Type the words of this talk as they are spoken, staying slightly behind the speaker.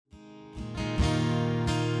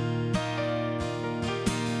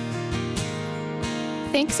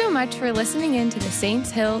Thanks so much for listening in to the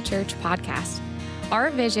Saints Hill Church podcast. Our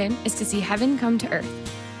vision is to see heaven come to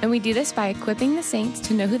earth, and we do this by equipping the saints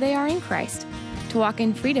to know who they are in Christ, to walk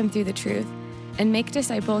in freedom through the truth, and make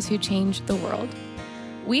disciples who change the world.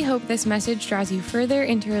 We hope this message draws you further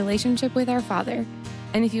into relationship with our Father,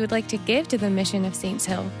 and if you would like to give to the mission of Saints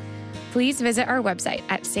Hill, please visit our website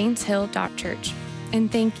at saintshill.church.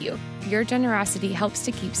 And thank you. Your generosity helps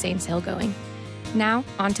to keep Saints Hill going. Now,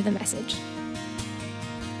 on to the message.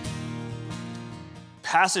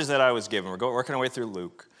 Passage that I was given, we're working our way through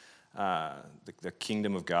Luke. The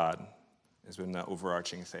kingdom of God has been the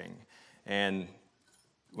overarching thing. And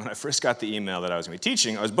when I first got the email that I was going to be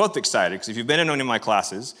teaching, I was both excited, because if you've been in any of my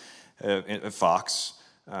classes at Fox,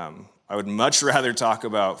 I would much rather talk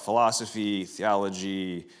about philosophy,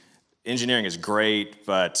 theology. Engineering is great,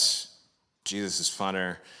 but Jesus is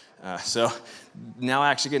funner. So now I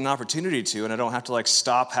actually get an opportunity to, and I don't have to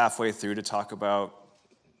stop halfway through to talk about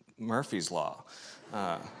Murphy's Law.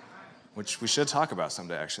 Which we should talk about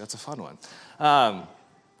someday, actually. That's a fun one.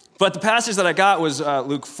 But the passage that I got was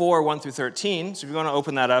Luke 4, 1 through 13. So if you want to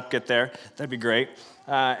open that up, get there, that'd be great.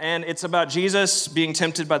 And it's about Jesus being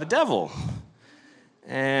tempted by the devil.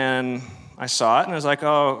 And I saw it, and I was like,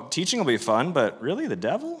 oh, teaching will be fun, but really, the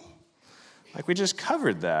devil? We just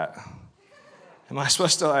covered that. Am I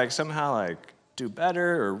supposed to somehow do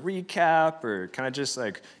better or recap, or can I just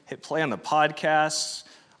hit play on the podcast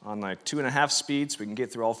on 2.5 speeds? We can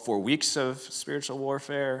get through all 4 weeks of spiritual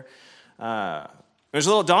warfare. It was a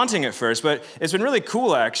little daunting at first, but it's been really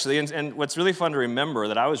cool, actually. And what's really fun to remember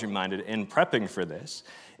that I was reminded in prepping for this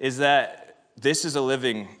is that this is a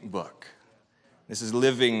living book. This is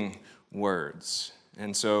living words.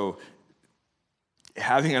 And so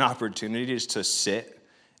having an opportunity just to sit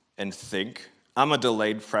and think. I'm a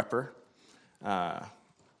delayed prepper.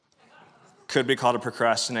 Could be called a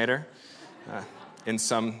procrastinator. In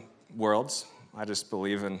some worlds, I just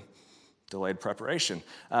believe in delayed preparation.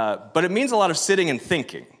 But it means a lot of sitting and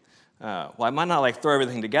thinking. Well, I might not throw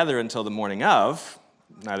everything together until the morning of,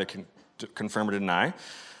 neither can confirm or deny.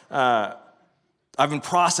 I've been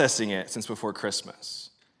processing it since before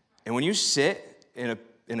Christmas. And when you sit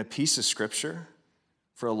in a piece of scripture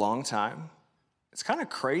for a long time, it's kind of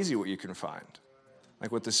crazy what you can find,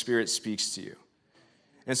 what the Spirit speaks to you.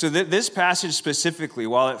 And so this passage specifically,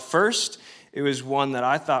 while at first it was one that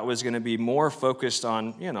I thought was going to be more focused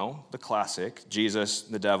on, the classic, Jesus,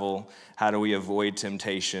 the devil, how do we avoid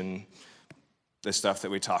temptation, the stuff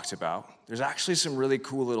that we talked about. There's actually some really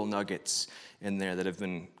cool little nuggets in there that have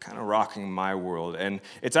been kind of rocking my world. And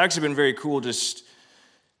it's actually been very cool just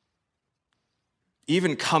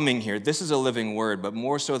even coming here. This is a living word, but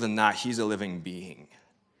more so than that, he's a living being.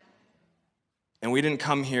 And we didn't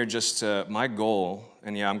come here just to, my goal,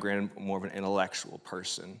 and yeah, I'm granted more of an intellectual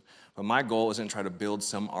person, but my goal isn't to try to build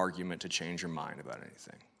some argument to change your mind about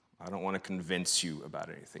anything. I don't want to convince you about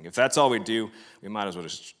anything. If that's all we do, we might as well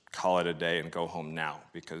just call it a day and go home now,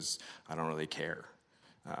 because I don't really care.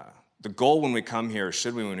 The goal when we come here, or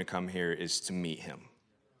should we when we come here, is to meet him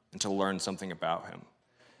and to learn something about him.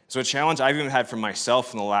 So a challenge I've even had for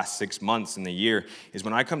myself in the last 6 months in the year is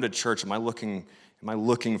when I come to church, am I looking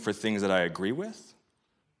for things that I agree with?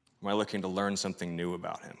 Am I looking to learn something new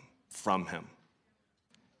about him, from him?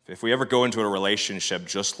 If we ever go into a relationship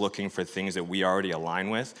just looking for things that we already align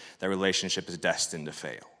with, that relationship is destined to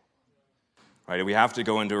fail. Right? We have to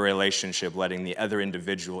go into a relationship letting the other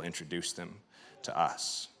individual introduce them to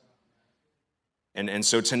us. And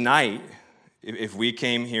so tonight, if we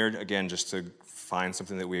came here, again, just to find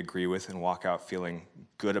something that we agree with and walk out feeling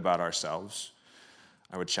good about ourselves,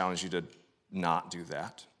 I would challenge you to not do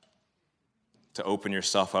that. To open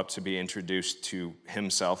yourself up to be introduced to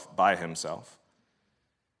himself by himself.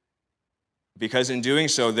 Because in doing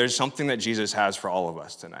so, there's something that Jesus has for all of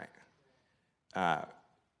us tonight.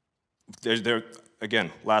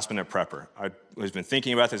 Again, last minute prepper. I've been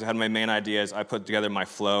thinking about this. I had my main ideas. I put together my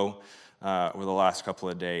flow over the last couple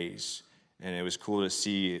of days. And it was cool to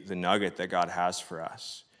see the nugget that God has for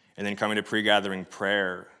us. And then coming to pre-gathering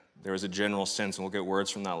prayer, there was a general sense, and we'll get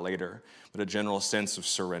words from that later, but a general sense of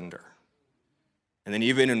surrender. And then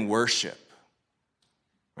even in worship,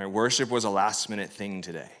 right? Worship was a last-minute thing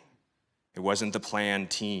today. It wasn't the planned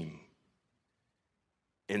team.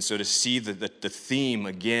 And so to see the theme,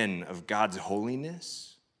 again, of God's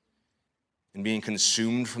holiness and being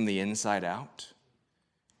consumed from the inside out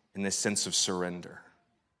in this sense of surrender,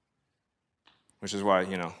 which is why,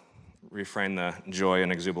 refrain the joy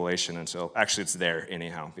and exuberation until, actually it's there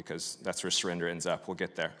anyhow, because that's where surrender ends up. We'll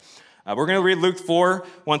get there. We're going to read Luke 4,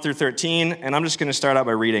 1 through 13, and I'm just going to start out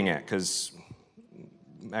by reading it, because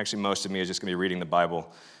actually most of me is just going to be reading the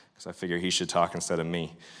Bible, because I figure he should talk instead of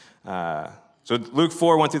me. So Luke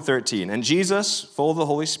 4, 1 through 13. And Jesus, full of the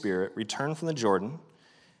Holy Spirit, returned from the Jordan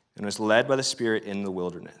and was led by the Spirit in the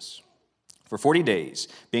wilderness for 40 days,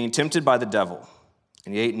 being tempted by the devil.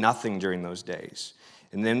 And he ate nothing during those days.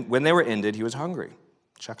 And then when they were ended, he was hungry.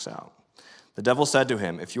 Checks out. The devil said to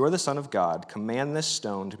him, if you are the Son of God, command this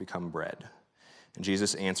stone to become bread. And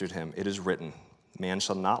Jesus answered him, it is written, man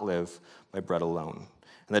shall not live by bread alone.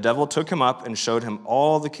 And the devil took him up and showed him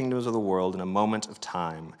all the kingdoms of the world in a moment of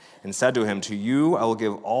time, and said to him, to you I will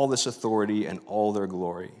give all this authority and all their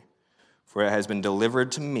glory. For it has been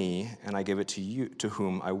delivered to me, and I give it to you, to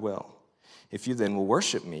whom I will. If you then will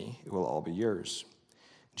worship me, it will all be yours.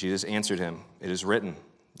 Jesus answered him, it is written,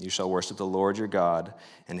 you shall worship the Lord your God,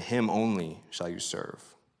 and him only shall you serve.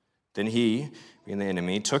 Then he, being the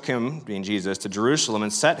enemy, took him, being Jesus, to Jerusalem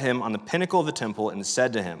and set him on the pinnacle of the temple and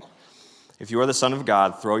said to him, if you are the Son of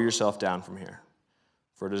God, throw yourself down from here.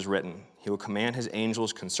 For it is written, he will command his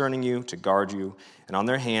angels concerning you to guard you, and on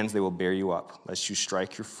their hands they will bear you up, lest you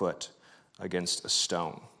strike your foot against a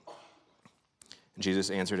stone. And Jesus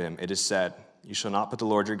answered him, it is said, you shall not put the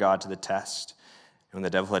Lord your God to the test. And when the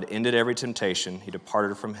devil had ended every temptation, he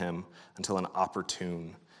departed from him until an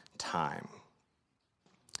opportune time.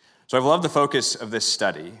 So I've loved the focus of this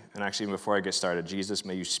study. And actually, before I get started, Jesus,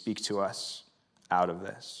 may you speak to us out of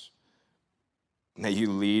this. May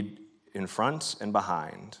you lead in front and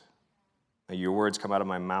behind. May your words come out of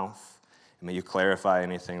my mouth, and may you clarify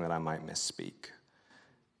anything that I might misspeak.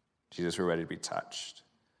 Jesus, we're ready to be touched.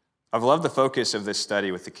 I've loved the focus of this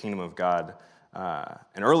study with the kingdom of God.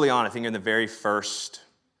 And early on, I think in the very first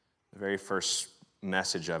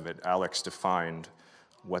message of it, Alex defined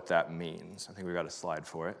what that means. I think we've got a slide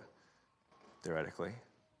for it, theoretically.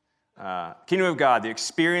 Kingdom of God, the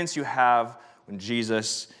experience you have when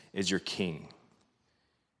Jesus is your king.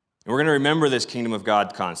 And we're going to remember this kingdom of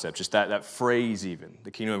God concept, just that phrase even,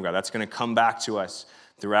 the kingdom of God. That's going to come back to us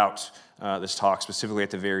throughout this talk, specifically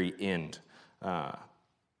at the very end.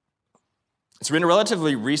 It's been a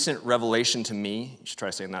relatively recent revelation to me. You should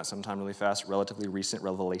try saying that sometime really fast. Relatively recent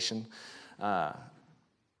revelation.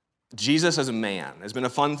 Jesus as a man has been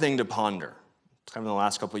a fun thing to ponder. Kind of in the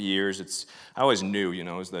last couple of years, I always knew, it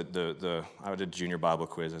was I did a junior Bible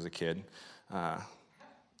quiz as a kid.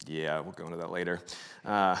 Yeah, we'll go into that later.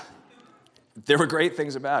 There were great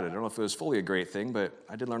things about it. I don't know if it was fully a great thing, but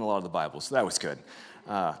I did learn a lot of the Bible, so that was good.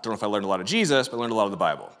 Don't know if I learned a lot of Jesus, but I learned a lot of the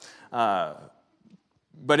Bible.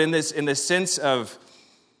 But in this sense of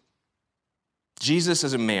Jesus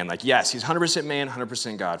as a man, yes, he's 100% man,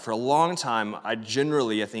 100% God. For a long time, I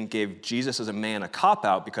think, gave Jesus as a man a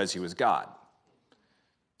cop-out because he was God.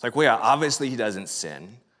 It's well, yeah, obviously he doesn't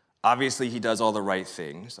sin. Obviously, he does all the right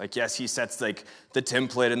things. Yes, he sets the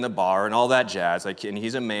template and the bar and all that jazz. And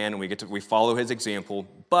he's a man, and we follow his example.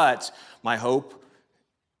 But my hope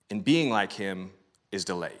in being like him is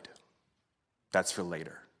delayed. That's for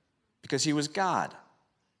later, because he was God.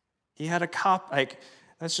 He had a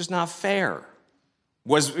that's just not fair.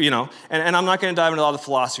 And I'm not going to dive into all the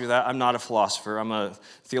philosophy of that. I'm not a philosopher. I'm a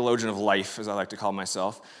theologian of life, as I like to call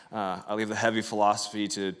myself. I leave the heavy philosophy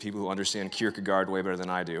to people who understand Kierkegaard way better than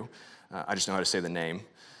I do. I just know how to say the name.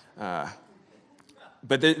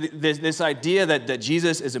 But this idea that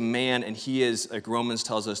Jesus is a man and he is, like Romans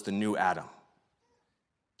tells us, the new Adam.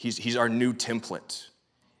 He's our new template.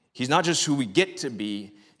 He's not just who we get to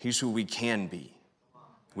be, he's who we can be.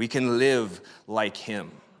 We can live like him.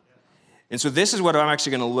 And so this is what I'm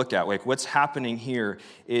actually going to look at. What's happening here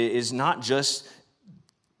is not just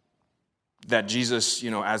that Jesus,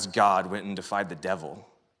 as God went and defied the devil,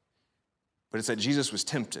 but it's that Jesus was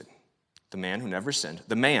tempted. The man who never sinned.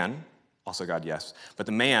 The man, also God, yes, but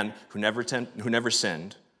the man who never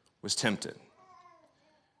sinned was tempted.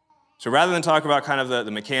 So rather than talk about kind of the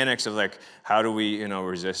mechanics of how do we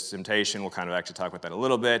resist temptation, we'll kind of actually talk about that a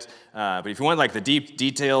little bit. But if you want the deep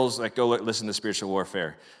details, go listen to the Spiritual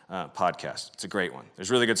Warfare podcast. It's a great one. There's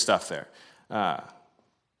really good stuff there.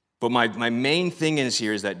 But my main thing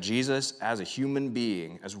here is that Jesus, as a human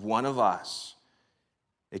being, as one of us,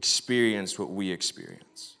 experienced what we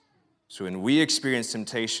experience. So when we experience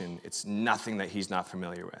temptation, it's nothing that he's not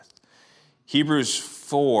familiar with. Hebrews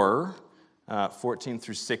 4, 14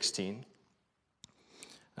 through 16,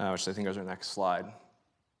 which I think is our next slide,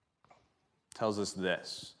 tells us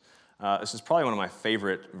this. This is probably one of my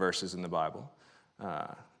favorite verses in the Bible.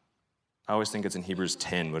 I always think it's in Hebrews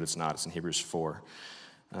 10, but it's not. It's in Hebrews 4.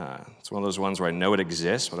 It's one of those ones where I know it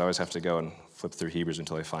exists, but I always have to go and flip through Hebrews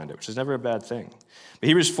until I find it, which is never a bad thing. But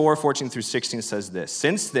Hebrews 4, 14 through 16 says this: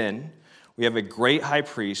 Since then, we have a great high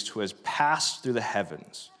priest who has passed through the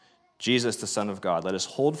heavens, Jesus, the Son of God. Let us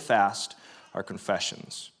hold fast our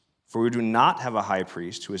confessions. For we do not have a high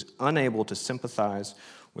priest who is unable to sympathize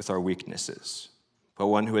with our weaknesses, but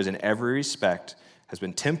one who is in every respect has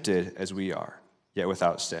been tempted as we are, yet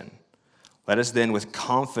without sin. Let us then with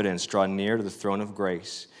confidence draw near to the throne of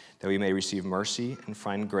grace, that we may receive mercy and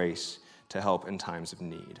find grace to help in times of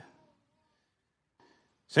need.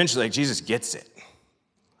 Essentially, Jesus gets it.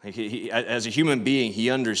 He, as a human being, he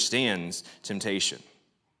understands temptation.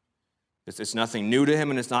 It's nothing new to him,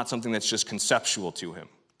 and it's not something that's just conceptual to him.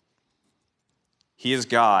 He is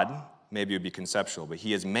God, maybe it would be conceptual, but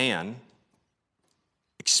he is man,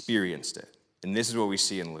 experienced it. And this is what we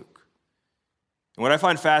see in Luke. And what I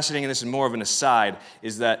find fascinating, and this is more of an aside,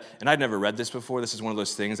 is that, and I'd never read this before, this is one of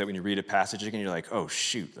those things that when you read a passage again, you're like, oh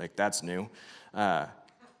shoot, like that's new.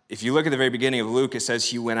 If you look at the very beginning of Luke, it says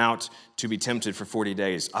he went out to be tempted for 40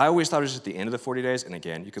 days. I always thought it was just the end of the 40 days, and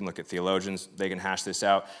again, you can look at theologians, they can hash this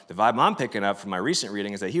out. The vibe I'm picking up from my recent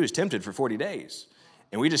reading is that he was tempted for 40 days,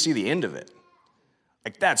 and we just see the end of it.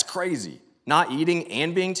 Like, that's crazy. Not eating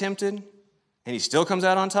and being tempted, and he still comes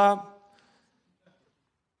out on top.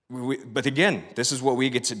 But again, this is what we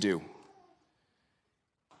get to do.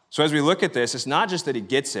 So as we look at this, it's not just that he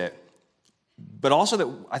gets it, but also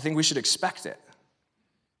that I think we should expect it.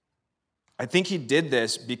 I think he did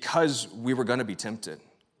this because we were going to be tempted.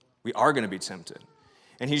 We are going to be tempted.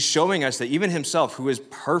 And he's showing us that even himself, who is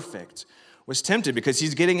perfect, was tempted because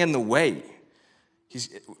he's getting in the way.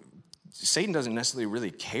 Satan doesn't necessarily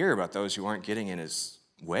really care about those who aren't getting in his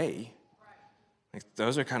way. Like,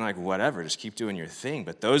 those are kind of like, whatever, just keep doing your thing.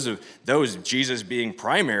 But those, Jesus being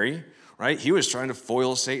primary, right, he was trying to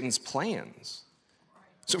foil Satan's plans.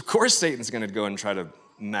 So of course Satan's going to go and try to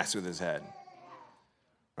mess with his head.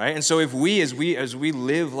 Right? And so if as we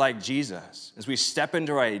live like Jesus, as we step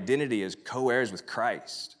into our identity as co-heirs with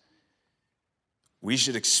Christ, we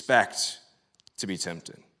should expect to be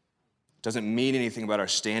tempted. It doesn't mean anything about our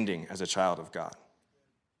standing as a child of God.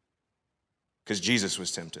 Because Jesus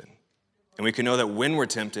was tempted. And we can know that when we're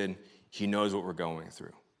tempted, he knows what we're going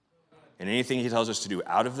through. And anything he tells us to do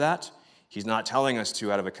out of that, he's not telling us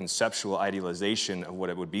to out of a conceptual idealization of what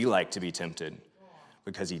it would be like to be tempted,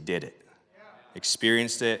 because he did it,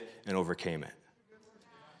 experienced it, and overcame it.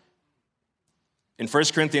 In 1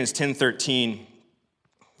 Corinthians 10:13,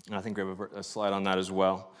 and I think we have a slide on that as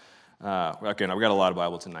well. Again, we got a lot of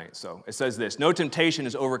Bible tonight. So it says this: no temptation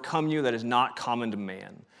has overcome you that is not common to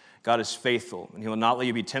man. God is faithful, and he will not let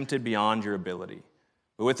you be tempted beyond your ability.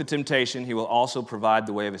 But with the temptation, he will also provide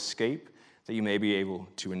the way of escape, that you may be able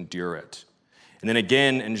to endure it. And then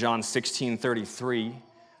again, in John 16:33,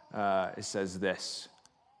 it says this.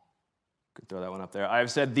 Could throw that one up there. I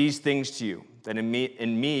have said these things to you, that in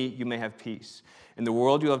me you may have peace. In the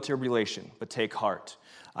world you have tribulation, but take heart.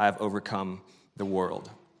 I have overcome the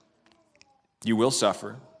world. You will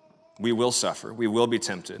suffer. We will suffer. We will be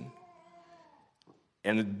tempted.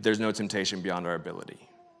 And there's no temptation beyond our ability.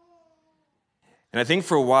 And I think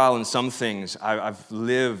for a while in some things, I've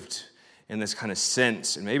lived in this kind of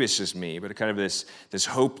sense, and maybe it's just me, but kind of this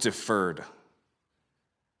hope deferred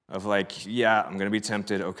of like, yeah, I'm going to be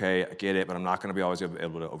tempted, okay, I get it, but I'm not going to be always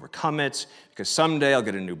able to overcome it, because someday I'll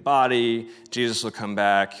get a new body, Jesus will come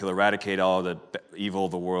back, he'll eradicate all the evil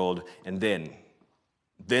of the world, and then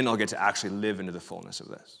I'll get to actually live into the fullness of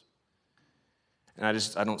this. And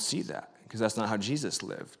I don't see that, because that's not how Jesus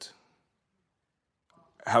lived.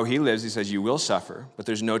 How he lives, he says, you will suffer, but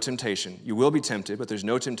there's no temptation. You will be tempted, but there's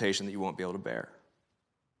no temptation that you won't be able to bear.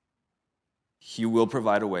 He will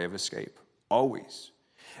provide a way of escape, always.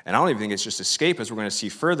 And I don't even think it's just escape, as we're going to see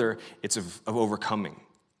further. It's of overcoming,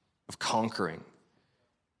 of conquering.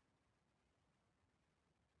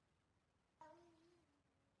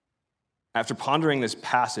 After pondering this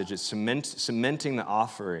passage, it's cementing the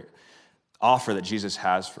offer that Jesus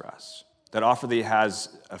has for us. That offer that he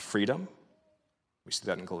has of freedom. We see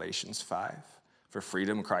that in Galatians 5. For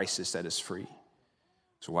freedom, Christ has set us free.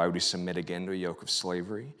 So why would we submit again to a yoke of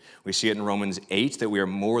slavery? We see it in Romans 8 that we are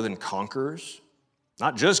more than conquerors.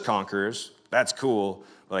 Not just conquerors, that's cool,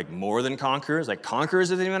 but like more than conquerors. Like conquerors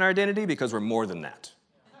isn't even our identity because we're more than that.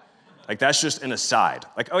 Like that's just an aside.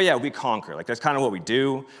 Like, oh yeah, we conquer. Like that's kind of what we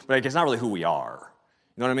do, but like it's not really who we are.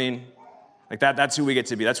 You know what I mean? Like that's who we get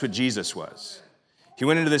to be. That's what Jesus was. He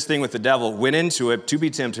went into this thing with the devil, went into it to be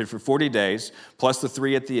tempted for 40 days, plus the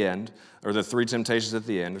 3 at the end, or the 3 temptations at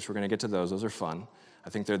the end, which we're going to get to those. Those are fun. I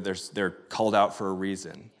think they're called out for a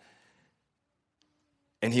reason.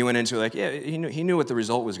 And he went into it like, yeah, he knew what the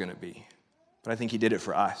result was going to be. But I think he did it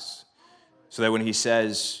for us. So that when he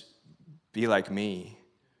says, be like me,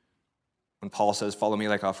 when Paul says, follow me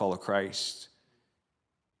like I'll follow Christ,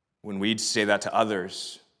 when we say that to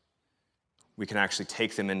others, we can actually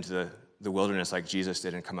take them into the wilderness like Jesus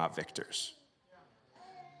did and come out victors.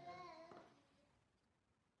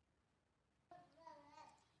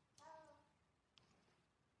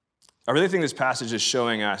 I really think this passage is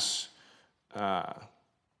showing us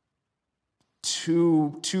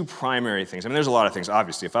two primary things. I mean, there's a lot of things,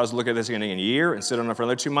 obviously. If I was to look at this again in a year and sit on it for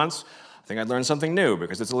another 2 months, I think I'd learn something new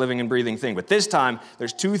because it's a living and breathing thing. But this time,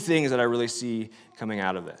 there's two things that I really see coming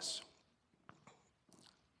out of this.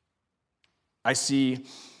 I see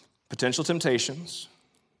potential temptations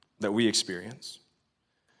that we experience,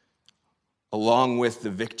 along with the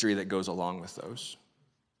victory that goes along with those.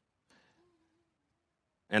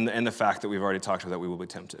 And the fact that we've already talked about that we will be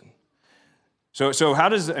tempted. So how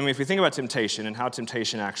does, if we think about temptation and how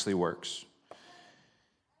temptation actually works,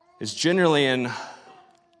 it's generally in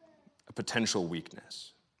a potential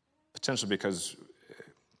weakness. Potential because,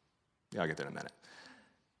 I'll get there in a minute.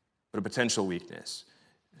 But a potential weakness.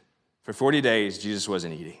 For 40 days, Jesus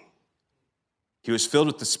wasn't eating. He was filled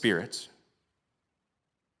with the Spirit.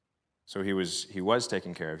 So he was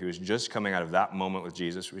taken care of. He was just coming out of that moment with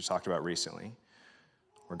Jesus we talked about recently,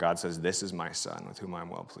 where God says, "This is my Son with whom I'm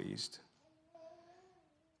well pleased."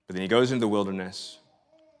 But then he goes into the wilderness,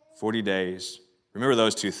 40 days. Remember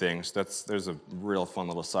those two things. There's a real fun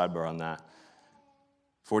little sidebar on that.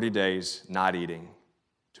 40 days not eating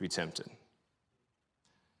to be tempted.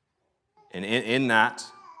 And in that,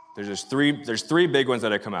 there's three big ones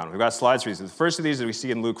that have come out. We've got slides for these. The first of these that we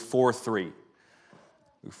see in Luke 4:3.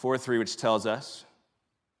 Luke 4:3, which tells us,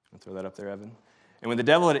 I'll throw that up there, Evan. And when the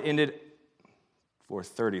devil had ended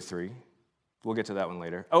 4:33. We'll get to that one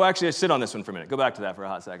later. Oh, actually, sit on this one for a minute. Go back to that for a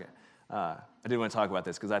hot second. I did want to talk about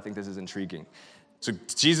this because I think this is intriguing. So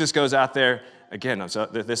Jesus goes out there. Again, so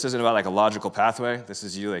this isn't about like a logical pathway. This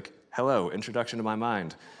is you like, hello, introduction to my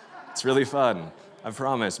mind. It's really fun. I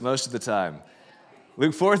promise, most of the time.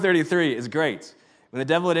 Luke 4:33 is great. When the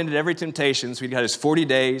devil had ended every temptation, so he got his 40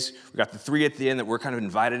 days. We got the 3 at the end that we're kind of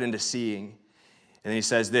invited into seeing. And then he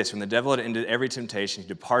says this, when the devil had ended every temptation, he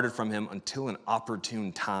departed from him until an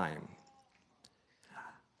opportune time.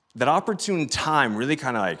 That opportune time really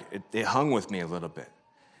kind of like, it hung with me a little bit.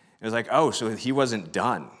 It was like, oh, so he wasn't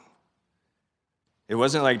done. It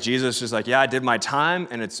wasn't like Jesus was like, yeah, I did my time,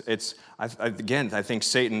 and I think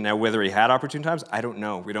Satan, now whether he had opportune times, I don't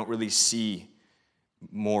know. We don't really see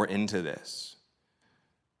more into this.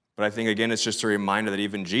 But I think, again, it's just a reminder that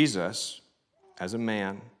even Jesus, as a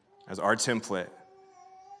man, as our template,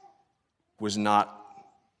 was not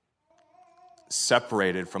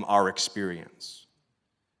separated from our experience.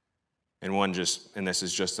 And this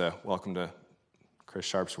is just a welcome to Chris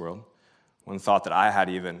Sharp's world. One thought that I had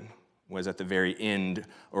even was at the very end,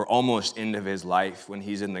 or almost end of his life, when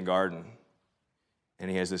he's in the garden. And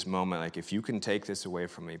he has this moment like, if you can take this away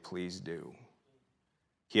from me, please do.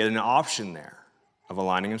 He had an option there of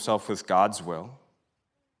aligning himself with God's will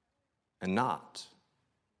and not.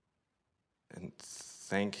 And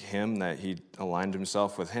thank him that he aligned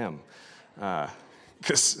himself with him,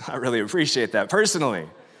 because I really appreciate that personally,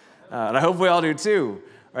 and I hope we all do too,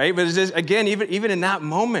 right? But it's just, again, even in that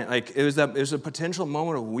moment, like it was a potential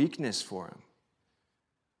moment of weakness for him,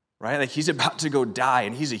 right? Like he's about to go die,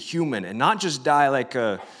 and he's a human, and not just die like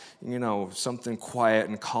something quiet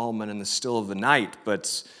and calm and in the still of the night,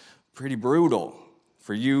 but pretty brutal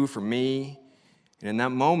for you, for me. And in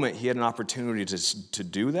that moment, he had an opportunity to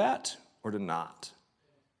do that or to not.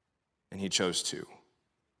 And he chose to.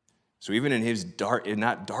 So even in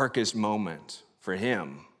that darkest moment for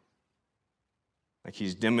him, like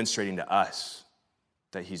he's demonstrating to us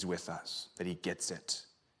that he's with us, that he gets it.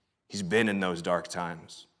 He's been in those dark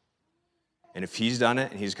times. And if he's done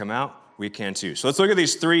it and he's come out, we can too. So let's look at the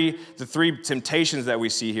three temptations that we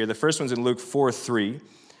see here. The first one's in Luke 4:3,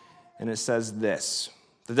 and it says this.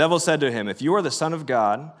 The devil said to him, "If you are the Son of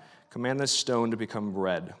God, command this stone to become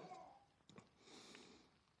bread."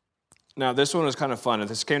 Now, this one was kind of fun.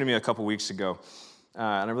 This came to me a couple weeks ago,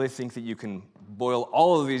 and I really think that you can boil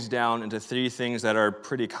all of these down into 3 things that are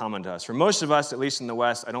pretty common to us. For most of us, at least in the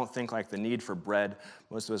West, I don't think like the need for bread.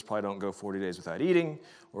 Most of us probably don't go 40 days without eating,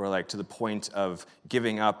 or like to the point of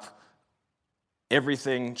giving up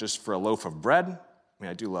everything just for a loaf of bread. I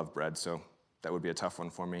mean, I do love bread, so that would be a tough one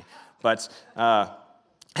for me. But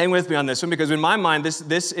hang with me on this one, because in my mind,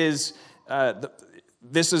 this is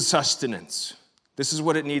sustenance. This is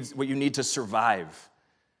what you need to survive.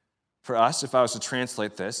 For us, if I was to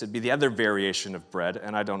translate this, it'd be the other variation of bread,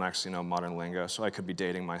 and I don't actually know modern lingo, so I could be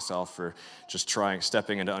dating myself for just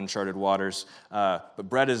stepping into uncharted waters. But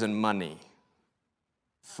bread is in money,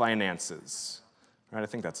 finances, Right? I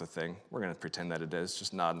think that's a thing. We're going to pretend that it is.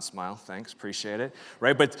 Just nod and smile. Thanks. Appreciate it.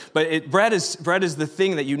 Right? But bread is the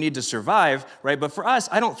thing that you need to survive. Right? But for us,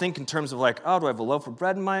 I don't think in terms of like, oh, do I have a loaf of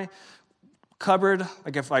bread in my cupboard?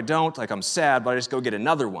 Like if I don't, like I'm sad, but I just go get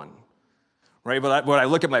another one. Right? But I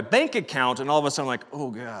look at my bank account and all of a sudden I'm like,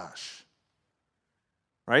 oh gosh.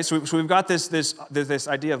 Right? So we've got this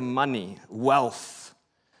idea of money, wealth.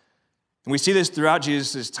 And we see this throughout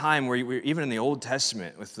Jesus' time, where even in the Old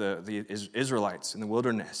Testament with the Israelites in the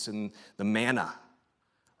wilderness and the manna.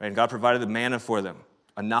 Right? And God provided the manna for them,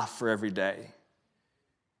 enough for every day.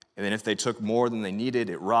 And then if they took more than they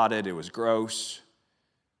needed, it rotted, it was gross.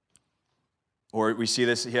 Or we see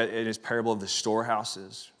this in his parable of the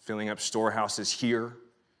storehouses, filling up storehouses here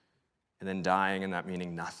and then dying and that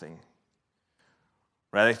meaning nothing.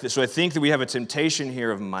 Right? So I think that we have a temptation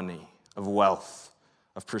here of money, of wealth,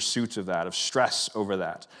 of pursuit of that, of stress over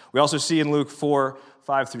that. We also see in Luke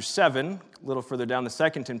 4:5-7, a little further down, the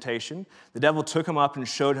second temptation, the devil took him up and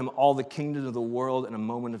showed him all the kingdoms of the world in a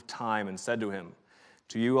moment of time and said to him,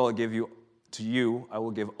 to you I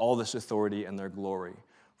will give all this authority and their glory,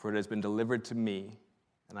 for it has been delivered to me,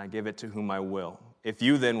 and I give it to whom I will. If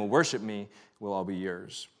you then will worship me, it will all be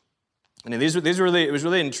yours. And it was really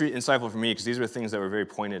insightful for me, because these were things that were very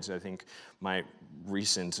pointed to, I think, my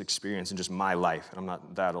recent experience in just my life. And I'm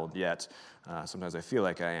not that old yet. Sometimes I feel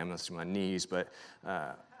like I am. That's to my knees, but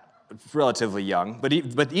relatively young.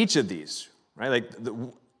 But each of these, right? Like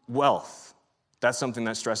the wealth, that's something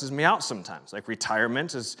that stresses me out sometimes. Like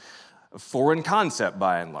retirement is a foreign concept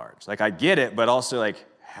by and large. Like I get it, but also like,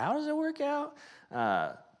 how does it work out?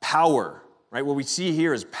 Power, right? What we see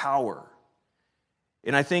here is power.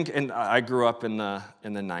 And I think, and I grew up in the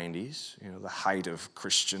 90s, the height of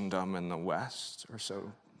Christendom in the West, or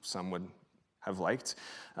so some would have liked,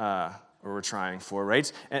 or were trying for,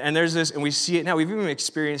 right? And there's this, and we see it now. We've even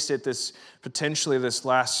experienced it potentially this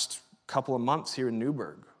last couple of months here in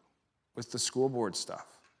Newburgh with the school board stuff,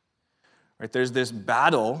 right? There's this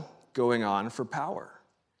battle going on for power.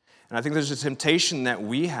 And I think there's a temptation that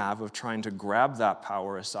we have of trying to grab that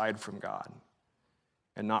power aside from God,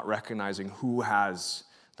 and not recognizing who has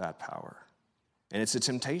that power. And it's a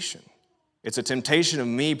temptation. It's a temptation of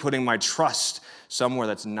me putting my trust somewhere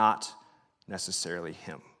that's not necessarily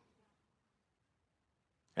him.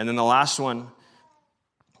 And then the last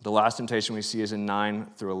temptation we see is in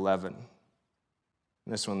 9-11. And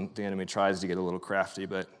this one, the enemy tries to get a little crafty,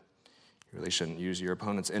 but you really shouldn't use your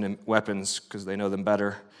opponent's weapons because they know them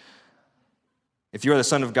better. If you are the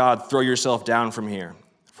Son of God, throw yourself down from here.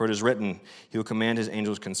 For it is written, he will command his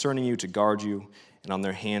angels concerning you to guard you, and on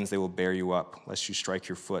their hands they will bear you up, lest you strike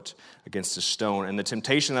your foot against a stone. And the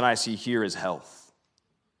temptation that I see here is health.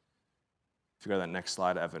 If you go to that next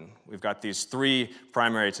slide, Evan, we've got these three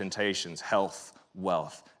primary temptations: health,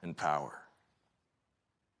 wealth, and power.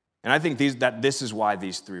 And I think this is why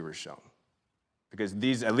these three were shown. Because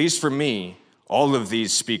these, at least for me, all of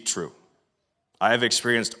these speak true. I have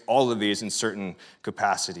experienced all of these in certain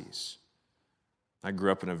capacities. I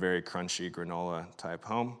grew up in a very crunchy granola-type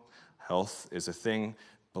home. Health is a thing.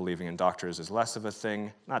 Believing in doctors is less of a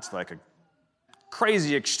thing. Not to like a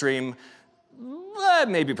crazy extreme, but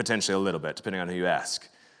maybe potentially a little bit, depending on who you ask.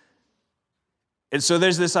 And so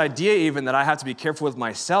there's this idea even that I have to be careful with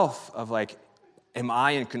myself of like, am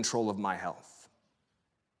I in control of my health?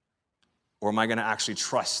 Or am I going to actually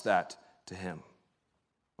trust that to him?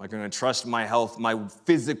 Am I going to trust my health, my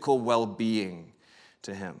physical well-being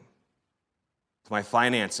to him? My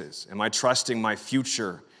finances? Am I trusting my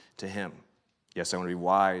future to him? Yes, I want to be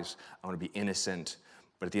wise. I want to be innocent.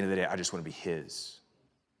 But at the end of the day, I just want to be his.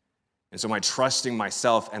 And so am I trusting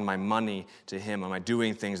myself and my money to him? Am I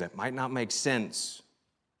doing things that might not make sense,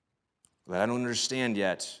 that I don't understand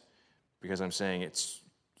yet, because I'm saying it's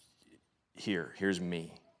here's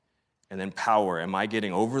me. And then power. Am I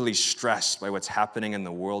getting overly stressed by what's happening in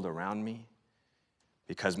the world around me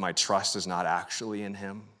because my trust is not actually in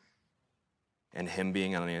him? And him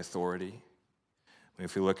being on the authority.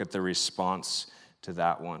 If we look at the response to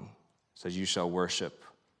that one, it says, you shall worship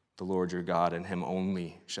the Lord your God, and him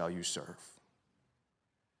only shall you serve.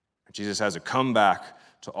 Jesus has a comeback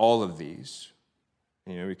to all of these.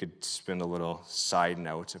 We could spend a little side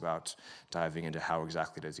note about diving into how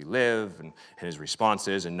exactly does he live and his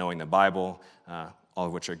responses and knowing the Bible, all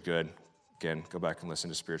of which are good. Again, go back and listen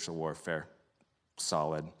to Spiritual Warfare.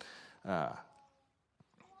 Solid.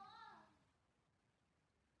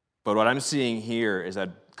 But what I'm seeing here is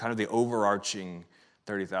that kind of the overarching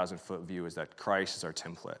 30,000-foot view is that Christ is our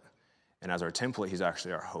template. And as our template, he's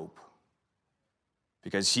actually our hope.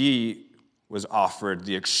 Because he was offered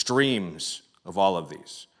the extremes of all of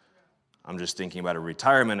these. I'm just thinking about a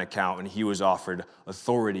retirement account, and he was offered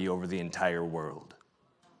authority over the entire world.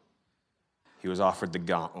 He was offered the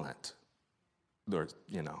gauntlet, or,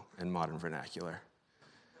 in modern vernacular.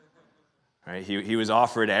 Right? He was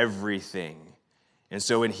offered everything. And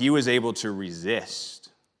so when he was able to resist,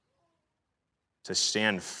 to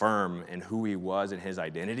stand firm in who he was and his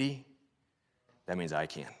identity, that means I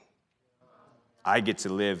can. I get to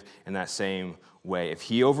live in that same way. If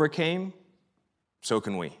he overcame, so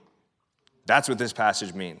can we. That's what this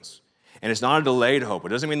passage means. And it's not a delayed hope. It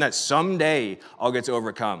doesn't mean that someday I'll get to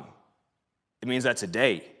overcome. It means that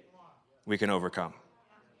today we can overcome.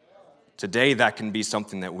 Today, that can be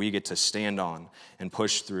something that we get to stand on and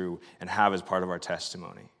push through and have as part of our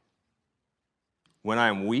testimony. When I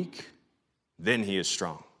am weak, then he is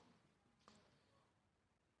strong.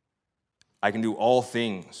 I can do all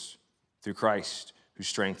things through Christ who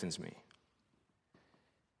strengthens me.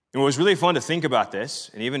 And what was really fun to think about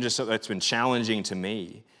this, and even just something that's been challenging to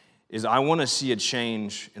me, is I want to see a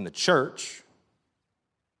change in the church.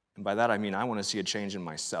 And by that I mean I want to see a change in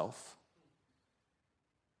myself.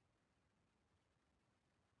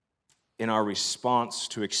 In our response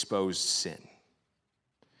to exposed sin,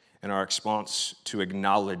 in our response to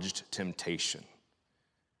acknowledged temptation.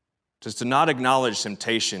 Just to not acknowledge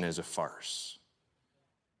temptation is a farce.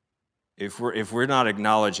 If we're not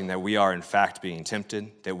acknowledging that we are in fact being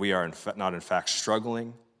tempted, that we are not in fact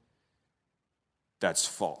struggling, that's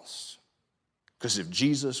false. Because if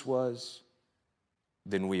Jesus was,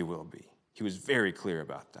 then we will be. He was very clear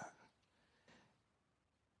about that.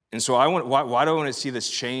 And so why do I want to see this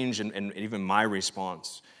change and even my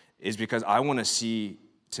response is because I want to see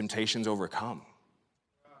temptations overcome.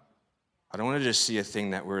 I don't want to just see a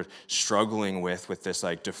thing that we're struggling with this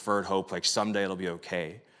like deferred hope, like someday it'll be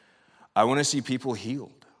okay. I want to see people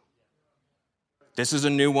healed. This is a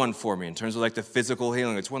new one for me in terms of like the physical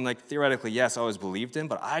healing. It's one like theoretically, yes, I always believed in,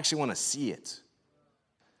 but I actually want to see it.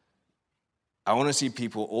 I want to see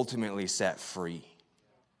people ultimately set free.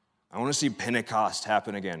 I want to see Pentecost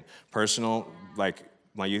happen again. Personal, like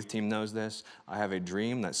my youth team knows this, I have a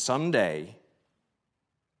dream that someday,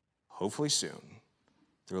 hopefully soon,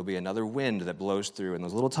 there will be another wind that blows through and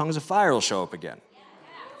those little tongues of fire will show up again.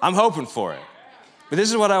 I'm hoping for it. But this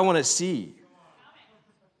is what I want to see.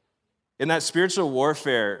 In that spiritual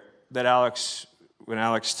warfare that when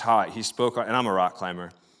Alex taught, he spoke on, and I'm a rock climber.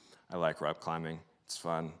 I like rock climbing. It's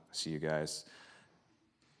fun. I see you guys.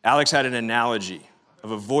 Alex had an analogy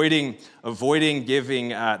of avoiding giving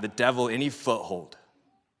the devil any foothold.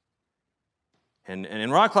 And in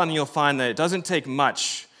rock climbing, you'll find that it doesn't take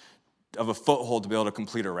much of a foothold to be able to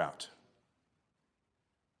complete a route.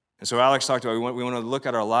 And so Alex talked about we want to look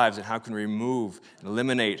at our lives and how can we remove and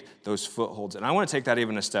eliminate those footholds. And I want to take that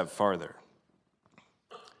even a step farther.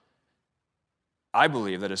 I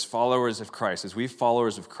believe that as followers of Christ, as we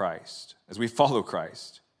follow Christ,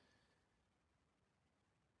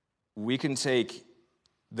 we can take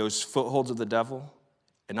those footholds of the devil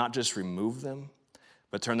and not just remove them,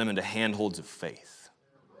 but turn them into handholds of faith.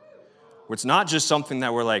 Where it's not just something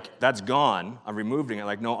that we're like, that's gone, I'm removing it.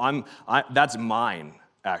 Like, no, that's mine,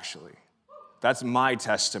 actually. That's my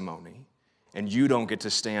testimony, and you don't get to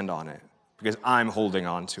stand on it because I'm holding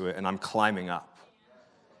on to it and I'm climbing up.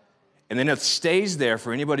 And then it stays there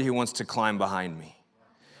for anybody who wants to climb behind me.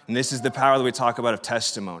 And this is the power that we talk about of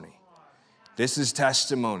testimony. This is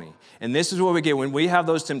testimony. And this is what we get. When we have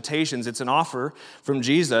those temptations, it's an offer from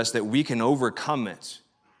Jesus that we can overcome it.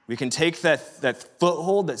 We can take that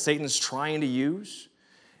foothold that Satan's trying to use,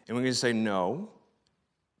 and we can say, no,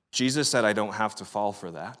 Jesus said I don't have to fall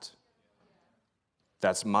for that.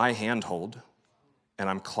 That's my handhold, and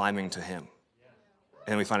I'm climbing to him.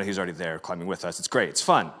 And we find out he's already there climbing with us. It's great. It's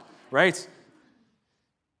fun, right?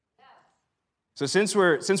 So since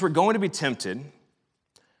we're going to be tempted,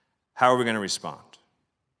 how are we going to respond?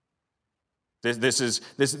 This is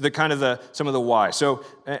the kind of some of the why. So,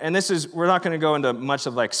 and this is, we're not going to go into much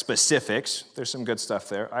of like specifics. There's some good stuff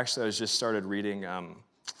there. Actually, I just started reading John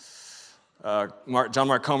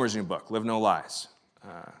Mark Comer's new book, Live No Lies.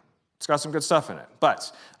 It's got some good stuff in it.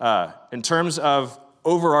 But in terms of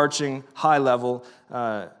overarching, high level,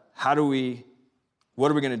 what are we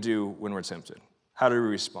going to do when we're tempted? How do we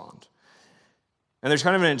respond? And there's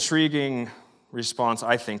kind of an intriguing response,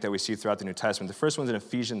 I think, that we see throughout the New Testament. The first one's in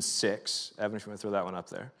Ephesians 6. Evan, if you want to throw that one up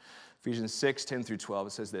there. Ephesians 6, 10 through 12,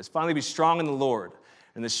 it says this: "Finally, be strong in the Lord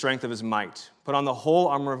and the strength of his might. Put on the whole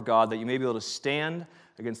armor of God that you may be able to stand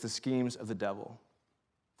against the schemes of the devil.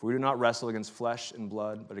 For we do not wrestle against flesh and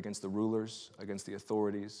blood, but against the rulers, against the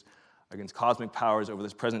authorities, against cosmic powers over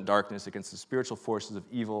this present darkness, against the spiritual forces of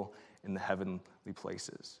evil in the heavenly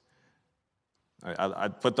places." I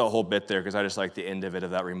put the whole bit there because I just like the end of it,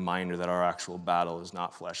 of that reminder that our actual battle is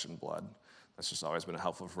not flesh and blood. That's just always been a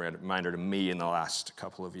helpful reminder to me in the last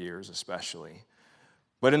couple of years especially.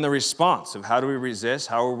 But in the response of how do we resist,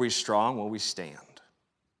 how are we strong? Well, we stand.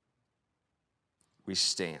 We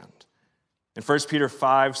stand. In 1 Peter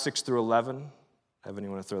 5, 6 through 11, Evan,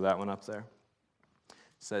 you want to throw that one up there? It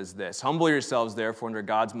says this, humble yourselves, therefore, under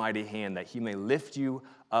God's mighty hand, that he may lift you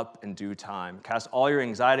up in due time. Cast all your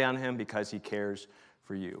anxiety on him because he cares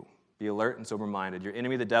for you. Be alert and sober-minded. Your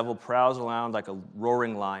enemy, the devil, prowls around like a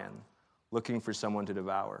roaring lion, looking for someone to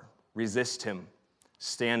devour. Resist him,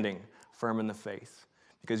 standing firm in the faith,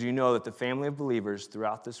 because you know that the family of believers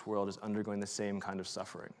throughout this world is undergoing the same kind of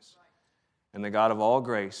sufferings. And the God of all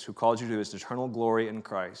grace, who called you to his eternal glory in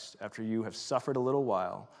Christ, after you have suffered a little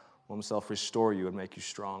while, will himself restore you and make you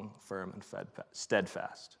strong, firm, and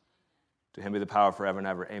steadfast. To him be the power forever and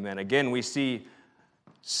ever. Amen. Again, we see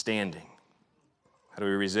standing. How do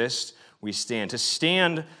we resist? We stand. To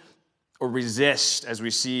stand or resist, as we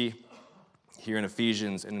see here in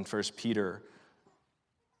Ephesians and in 1 Peter,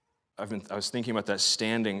 I was thinking about that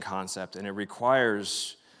standing concept, and it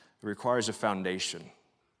requires a foundation.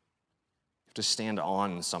 You have to stand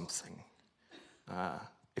on something.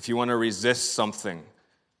 If you want to resist something,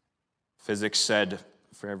 physics said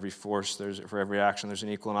for every force, for every action, there's an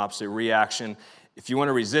equal and opposite reaction. If you want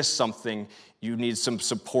to resist something, you need some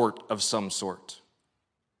support of some sort.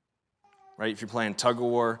 Right? If you're playing tug of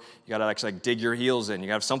war, you got to actually dig your heels in. You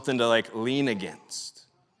got to have something to lean against.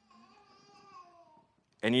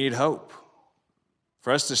 And you need hope.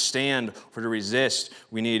 For us to stand, for to resist,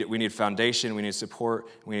 we need foundation, we need support,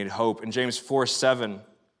 we need hope. In James 4:7,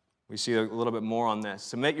 we see a little bit more on this.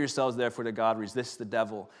 Submit yourselves therefore to God, resist the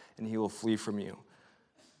devil, and he will flee from you.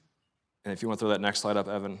 And if you want to throw that next slide up,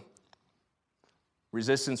 Evan.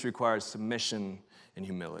 Resistance requires submission and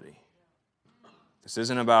humility. This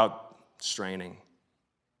isn't about straining.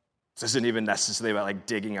 This isn't even necessarily about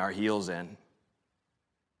digging our heels in.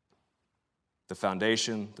 The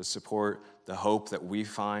foundation, the support, the hope that we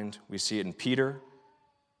find, we see it in Peter,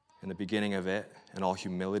 in the beginning of it, in all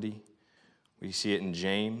humility. We see it in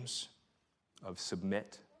James, of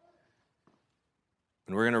submit.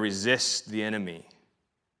 And we're going to resist the enemy.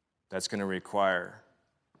 That's going to require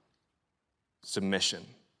submission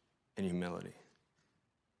and humility.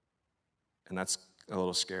 And that's a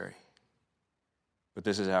little scary. But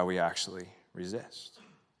this is how we actually resist.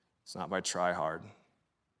 It's not by try hard.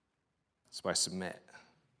 It's by submit.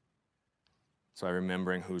 It's by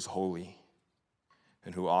remembering who's holy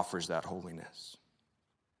and who offers that holiness.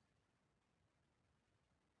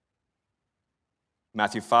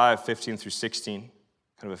 Matthew 5, 15 through 16, kind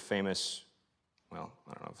of a famous, well,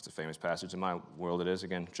 I don't know if it's a famous passage. In my world it is.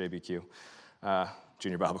 Again, JBQ,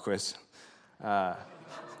 Junior Bible Quiz.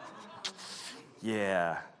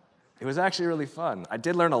 Yeah, it was actually really fun. I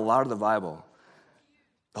did learn a lot of the Bible.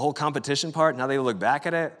 The whole competition part, now they look back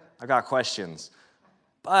at it, I got questions.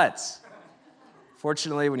 But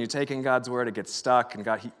fortunately, when you take in God's word, it gets stuck, and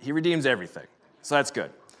God, he redeems everything. So that's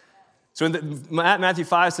good. So Matthew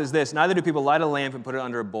 5 says this, neither do people light a lamp and put it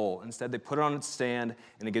under a bowl. Instead, they put it on its stand,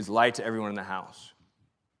 and it gives light to everyone in the house.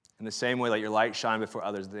 In the same way, let your light shine before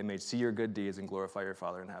others, that they may see your good deeds and glorify your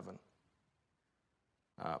Father in heaven.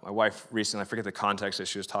 My wife recently, I forget the context that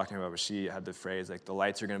she was talking about, but she had the phrase, the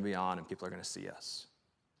lights are going to be on and people are going to see us.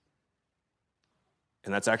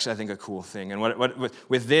 And that's actually, I think, a cool thing. And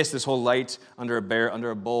with this whole light under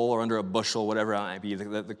a bowl or under a bushel, whatever it might be,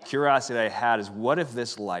 the curiosity I had is, what if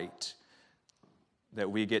this light that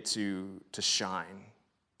we get to shine,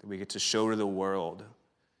 that we get to show to the world,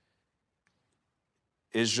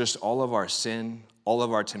 is just all of our sin, all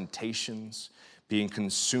of our temptations being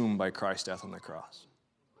consumed by Christ's death on the cross?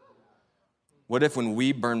 What if when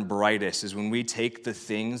we burn brightest is when we take the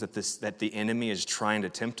things that the enemy is trying to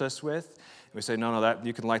tempt us with, and we say, no, that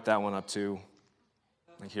you can light that one up too.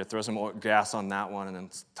 Here, throw some gas on that one and then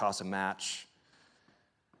toss a match.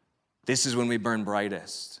 This is when we burn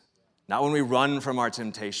brightest. Not when we run from our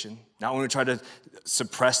temptation, not when we try to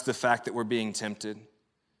suppress the fact that we're being tempted,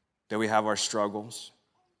 that we have our struggles,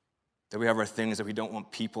 that we have our things that we don't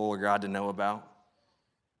want people or God to know about,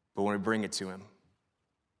 but when we bring it to him.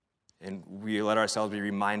 And we let ourselves be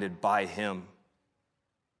reminded by him.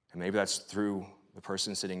 And maybe that's through the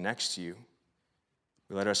person sitting next to you.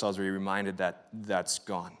 We let ourselves be reminded that that's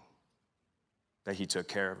gone, that he took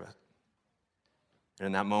care of it. And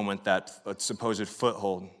in that moment, that supposed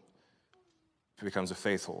foothold becomes a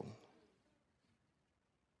faith hold.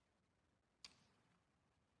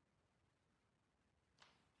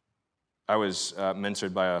 I was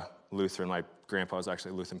mentored by a Lutheran. My grandpa was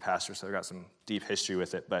actually a Lutheran pastor, so I got some deep history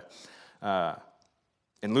with it. But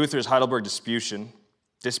In Luther's Heidelberg Disputation,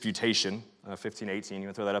 1518, you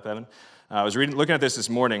want to throw that up, Evan? I was looking at this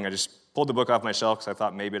morning. I just pulled the book off my shelf because I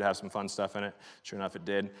thought maybe it'd have some fun stuff in it. Sure enough, it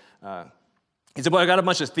did. He said, well, I got a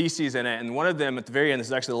bunch of theses in it, and one of them at the very end, this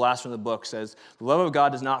is actually the last one of the book, says, the love of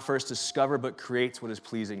God does not first discover but creates what is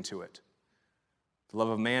pleasing to it. The love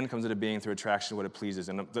of man comes into being through attraction to what it pleases.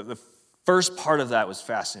 And the first part of that was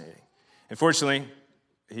fascinating. Unfortunately,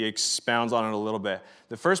 he expounds on it a little bit.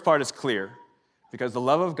 The first part is clear, because the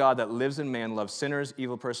love of God that lives in man loves sinners,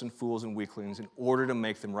 evil person, fools, and weaklings in order to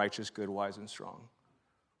make them righteous, good, wise, and strong.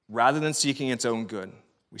 Rather than seeking its own good.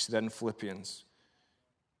 We see that in Philippians.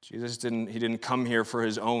 Jesus didn't come here for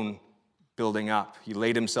his own building up. He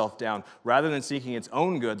laid himself down. Rather than seeking its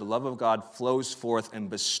own good, the love of God flows forth and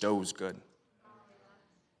bestows good.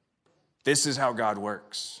 This is how God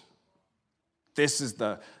works. This is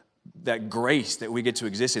that grace that we get to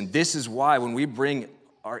exist in. This is why when we bring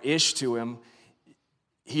our ish to him,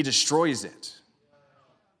 he destroys it.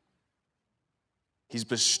 He's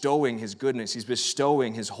bestowing his goodness. He's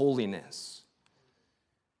bestowing his holiness.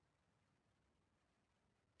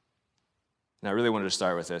 Now, I really wanted to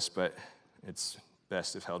start with this, but it's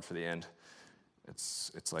best if held for the end.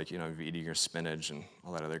 It's like, eating your spinach and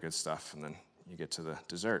all that other good stuff, and then you get to the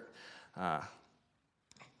dessert.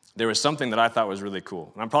 There was something that I thought was really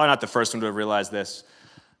cool. And I'm probably not the first one to have realized this.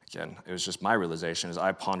 Again, it was just my realization as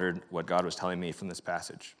I pondered what God was telling me from this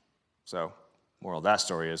passage. So, moral of that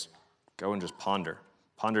story is, go and just ponder.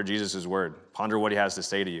 Ponder Jesus' word. Ponder what he has to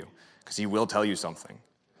say to you, because he will tell you something.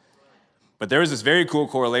 But there is this very cool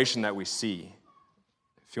correlation that we see.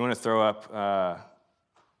 If you want to throw up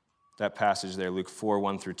that passage there, Luke 4,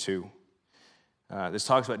 1 through 2. This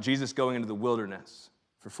talks about Jesus going into the wilderness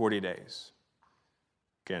for 40 days.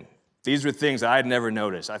 Again, these were things I had never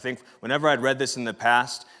noticed. I think whenever I'd read this in the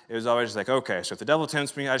past, it was always like, okay, so if the devil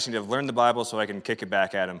tempts me, I just need to have learned the Bible so I can kick it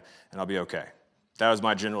back at him, and I'll be okay. That was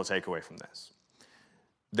my general takeaway from this.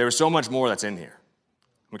 There was so much more that's in here.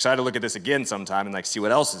 I'm excited to look at this again sometime and see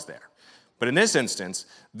what else is there. But in this instance,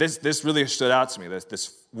 this really stood out to me,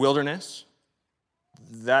 this wilderness.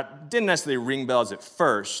 That didn't necessarily ring bells at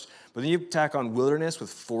first, but then you tack on wilderness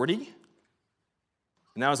with 40,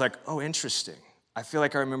 and I was like, oh, interesting. I feel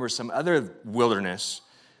like I remember some other wilderness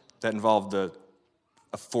that involved a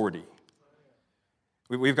 40.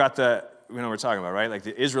 We've got we know what we're talking about, right? Like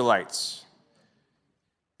the Israelites.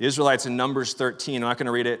 The Israelites in Numbers 13. I'm not going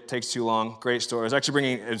to read it. It takes too long. Great story. I was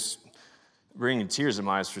actually bringing tears in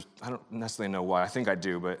my eyes. I don't necessarily know why. I think I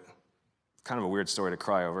do, but it's kind of a weird story to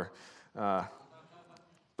cry over. But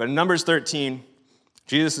in Numbers 13,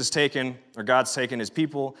 God's taken his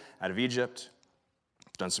people out of Egypt,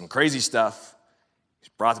 done some crazy stuff. He's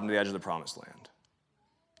brought them to the edge of the promised land.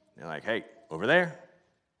 They're like, hey, over there,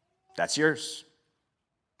 that's yours.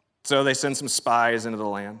 So they send some spies into the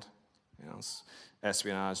land. It's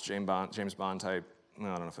espionage, James Bond type. No,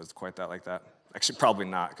 I don't know if it's quite that like that. Actually, probably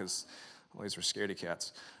not, because all these were scaredy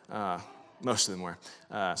cats. Most of them were.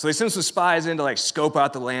 So they send some spies in to scope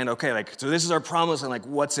out the land. Okay, so this is our promise, and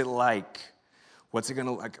what's it like? What's it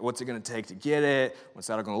gonna take to get it? What's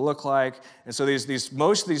that gonna look like? And so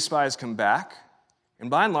most of these spies come back, and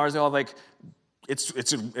by and large, they all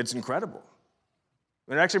it's incredible.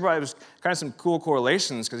 And it actually was kind of some cool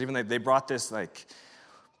correlations, because even they brought this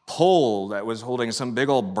pole that was holding some big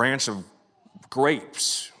old branch of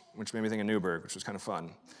grapes, which made me think of Newberg, which was kind of fun.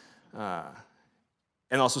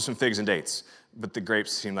 And also some figs and dates. But the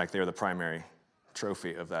grapes seemed like they were the primary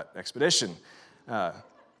trophy of that expedition. But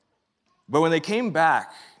when they came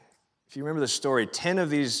back, if you remember the story, 10 of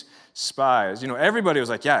these spies, everybody was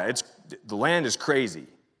like, yeah, the land is crazy.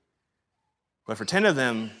 But for 10 of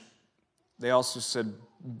them, they also said,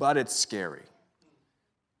 but it's scary.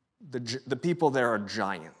 The people there are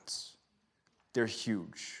giants. They're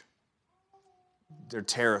huge. They're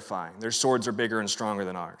terrifying. Their swords are bigger and stronger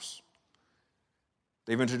than ours.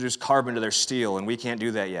 They've introduced carbon to their steel, and we can't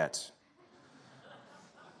do that yet.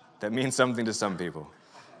 That means something to some people.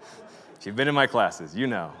 If you've been in my classes, you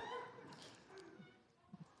know.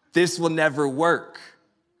 This will never work.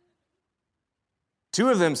 2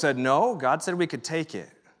 of them said, no, God said we could take it.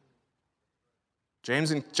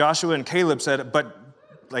 James and Joshua and Caleb said,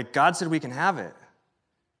 but God said we can have it.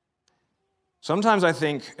 Sometimes I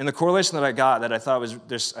think, in the correlation that I got, that I thought was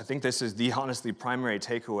this, I think this is the honestly primary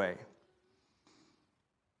takeaway,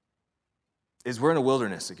 is we're in a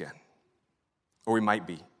wilderness again. Or we might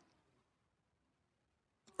be.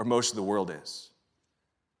 Or most of the world is.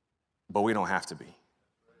 But we don't have to be.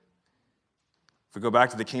 If we go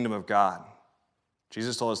back to the kingdom of God,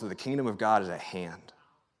 Jesus told us that the kingdom of God is at hand.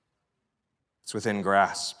 It's within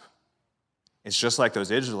grasp. It's just like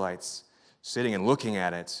those Israelites. sitting and looking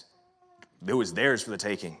at it, it was theirs for the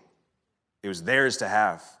taking. It was theirs to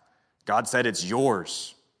have. God said, it's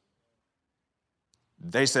yours.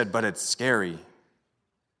 They said, but it's scary.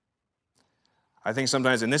 I think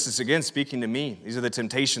sometimes, and this is again speaking to me, these are the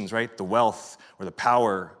temptations, right? The wealth or the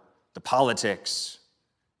power, the politics,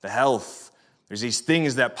 the health. There's these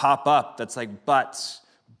things that pop up that's like, but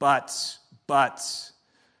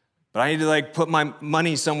I need to like put my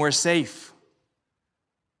money somewhere safe.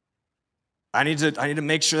 I need to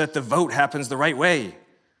make sure that the vote happens the right way,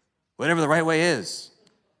 whatever the right way is,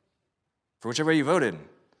 for whichever way you voted.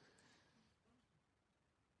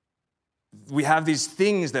 We have these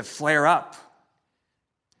things that flare up.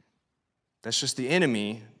 That's just the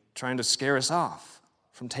enemy trying to scare us off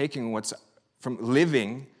from from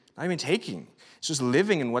living, not even taking, it's just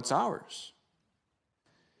living in what's ours.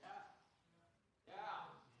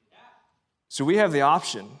 So we have the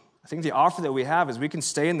option. I think the offer that we have is we can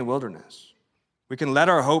stay in the wilderness. We can let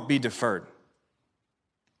our hope be deferred.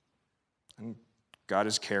 And God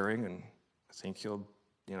is caring, and I think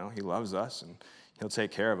He loves us, and He'll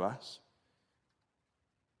take care of us.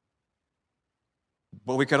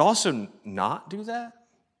 But we could also not do that.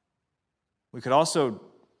 We could also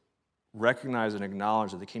recognize and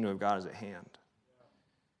acknowledge that the kingdom of God is at hand,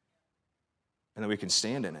 and that we can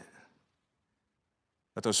stand in it.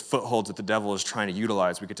 That those footholds that the devil is trying to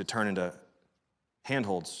utilize, we get to turn into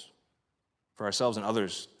handholds for ourselves and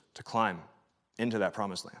others to climb into that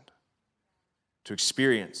promised land, to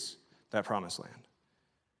experience that promised land.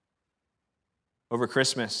 Over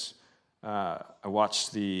Christmas, I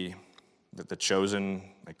watched the Chosen,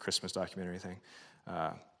 like Christmas documentary thing.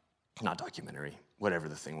 Not documentary, whatever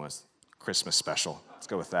the thing was. Christmas special. Let's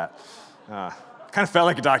go with that. Kind of felt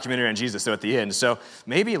like a documentary on Jesus, though, at the end. So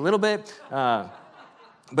maybe a little bit.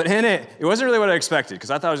 But in it wasn't really what I expected, because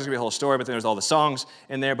I thought it was just going to be a whole story, but then there's all the songs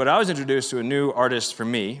in there. But I was introduced to a new artist for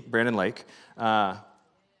me, Brandon Lake. And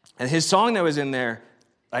his song that was in there,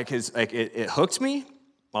 it hooked me.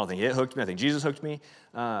 I don't think it hooked me. I think Jesus hooked me.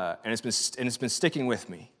 And it's been sticking with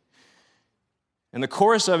me. And the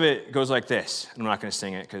chorus of it goes like this. I'm not going to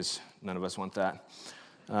sing it because none of us want that.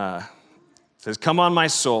 It says, "Come on, my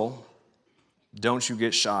soul, don't you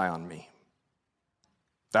get shy on me."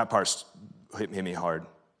 That part hit me hard.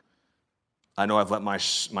 I know I've let my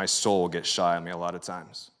soul get shy on me a lot of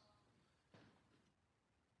times.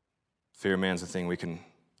 Fear of man's the thing we can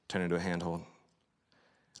turn into a handhold.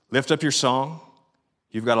 Lift up your song.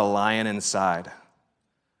 You've got a lion inside.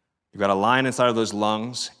 You've got a lion inside of those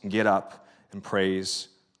lungs. Get up and praise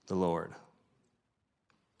the Lord.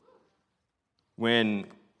 When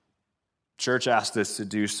church asked us to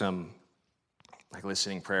do some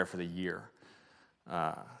listening prayer for the year,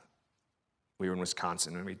 we were in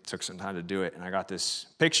Wisconsin and we took some time to do it, and I got this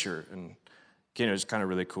picture, and again, it was kind of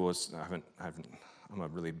really cool. I'm a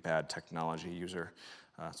really bad technology user,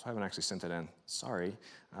 so I haven't actually sent it in. Sorry,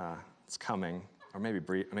 it's coming. Or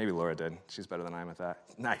maybe Laura did. She's better than I am at that.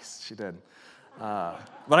 Nice, she did. But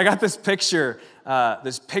I got this picture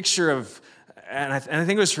of, and I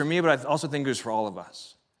think it was for me, but I also think it was for all of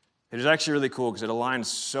us. It is actually really cool because it aligns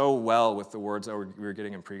so well with the words that we were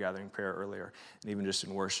getting in pre-gathering prayer earlier, and even just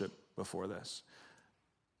in worship before this.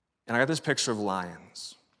 And I got this picture of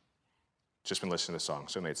lions. Just been listening to the song,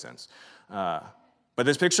 so it made sense. But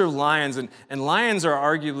this picture of lions, and lions are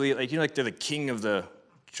arguably, they're the king of the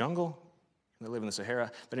jungle. They live in the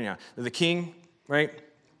Sahara. But anyhow, they're the king, right?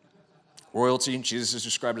 Royalty. Jesus is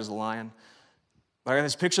described as a lion. But I got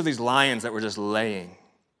this picture of these lions that were just lounging,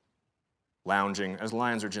 as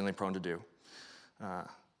lions are generally prone to do. But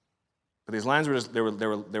these lions were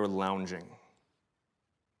lounging.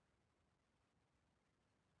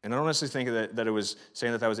 And I don't necessarily think that it was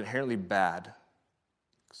saying that was inherently bad.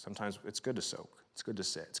 Sometimes it's good to soak. It's good to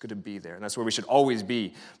sit. It's good to be there. And that's where we should always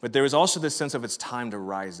be. But there was also this sense of it's time to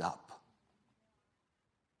rise up.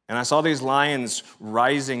 And I saw these lions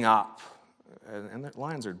rising up. And the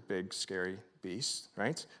lions are big, scary beasts,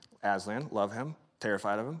 right? Aslan, love him,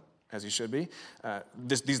 terrified of him, as he should be.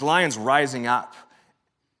 These lions rising up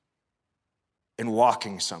and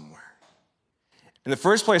walking somewhere. And the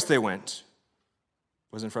first place they went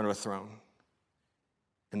was in front of a throne.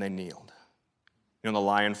 And they kneeled. In the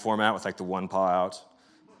lion format with the one paw out.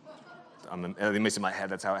 At least in my head,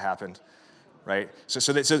 that's how it happened. Right?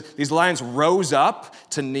 So these lions rose up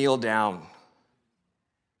to kneel down.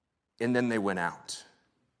 And then they went out.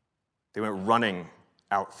 They went running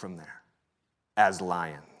out from there as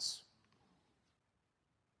lions.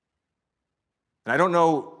 And I don't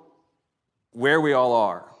know where we all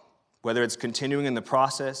are, whether it's continuing in the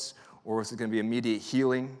process or if it's going to be immediate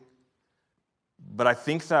healing. But I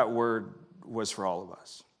think that word was for all of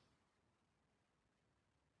us.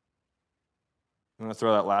 You want to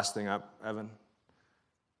throw that last thing up, Evan?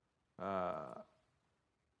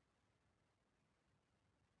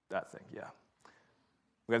 That thing, yeah.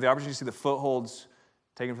 We have the opportunity to see the footholds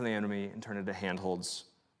taken from the enemy and turn into handholds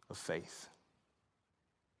of faith.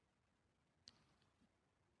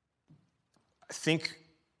 I think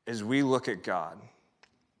as we look at God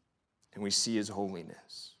and we see his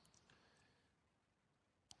holiness,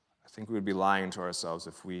 I think we would be lying to ourselves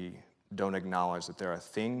if we don't acknowledge that there are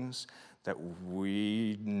things that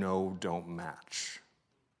we know don't match,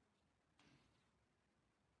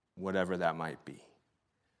 whatever that might be.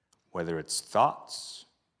 Whether it's thoughts,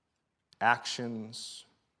 actions,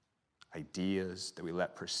 ideas that we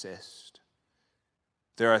let persist.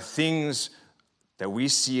 There are things that we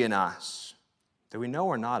see in us that we know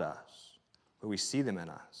are not us, but we see them in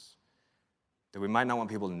us that we might not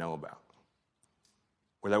want people to know about.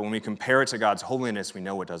 Or that when we compare it to God's holiness, we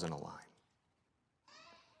know it doesn't align.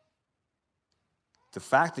 The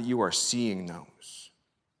fact that you are seeing those,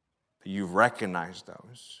 that you've recognized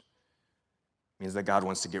those, means that God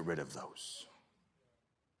wants to get rid of those,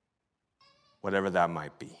 whatever that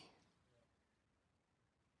might be.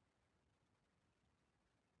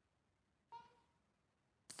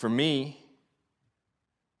 For me,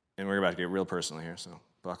 and we're about to get real personal here, so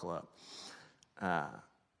buckle up.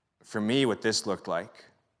 For me, what this looked like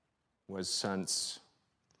was since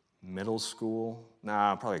middle school,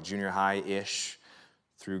 probably like junior high-ish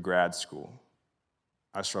through grad school,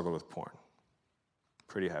 I struggled with porn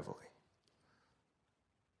pretty heavily.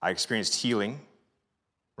 I experienced healing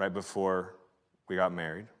right before we got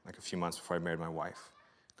married, like a few months before I married my wife.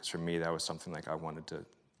 Because for me, that was something like I wanted to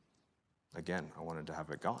have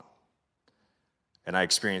it gone. And I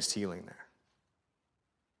experienced healing there.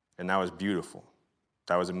 And that was beautiful.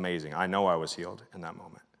 That was amazing. I know I was healed in that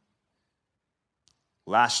moment.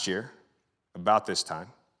 Last year, about this time,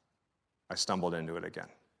 I stumbled into it again.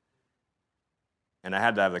 And I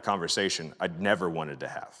had to have the conversation I'd never wanted to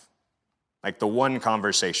have. Like the one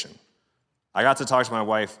conversation. I got to talk to my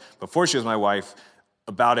wife, before she was my wife,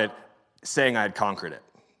 about it, saying I had conquered it.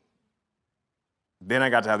 Then I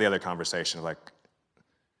got to have the other conversation,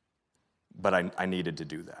 but I needed to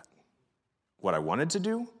do that. What I wanted to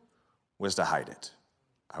do was to hide it.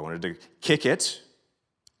 I wanted to kick it.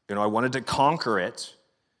 I wanted to conquer it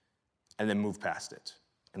and then move past it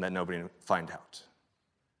and let nobody find out.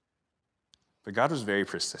 But God was very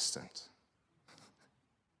persistent.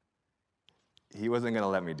 He wasn't going to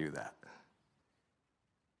let me do that.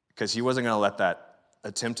 Because he wasn't going to let that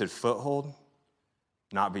attempted foothold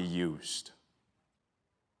not be used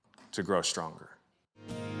to grow stronger.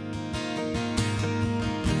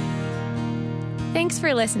 Thanks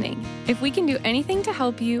for listening. If we can do anything to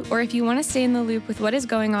help you, or if you want to stay in the loop with what is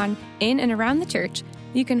going on in and around the church,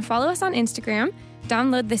 you can follow us on Instagram,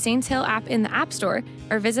 download the Saints Hill app in the App Store,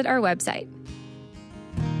 or visit our website.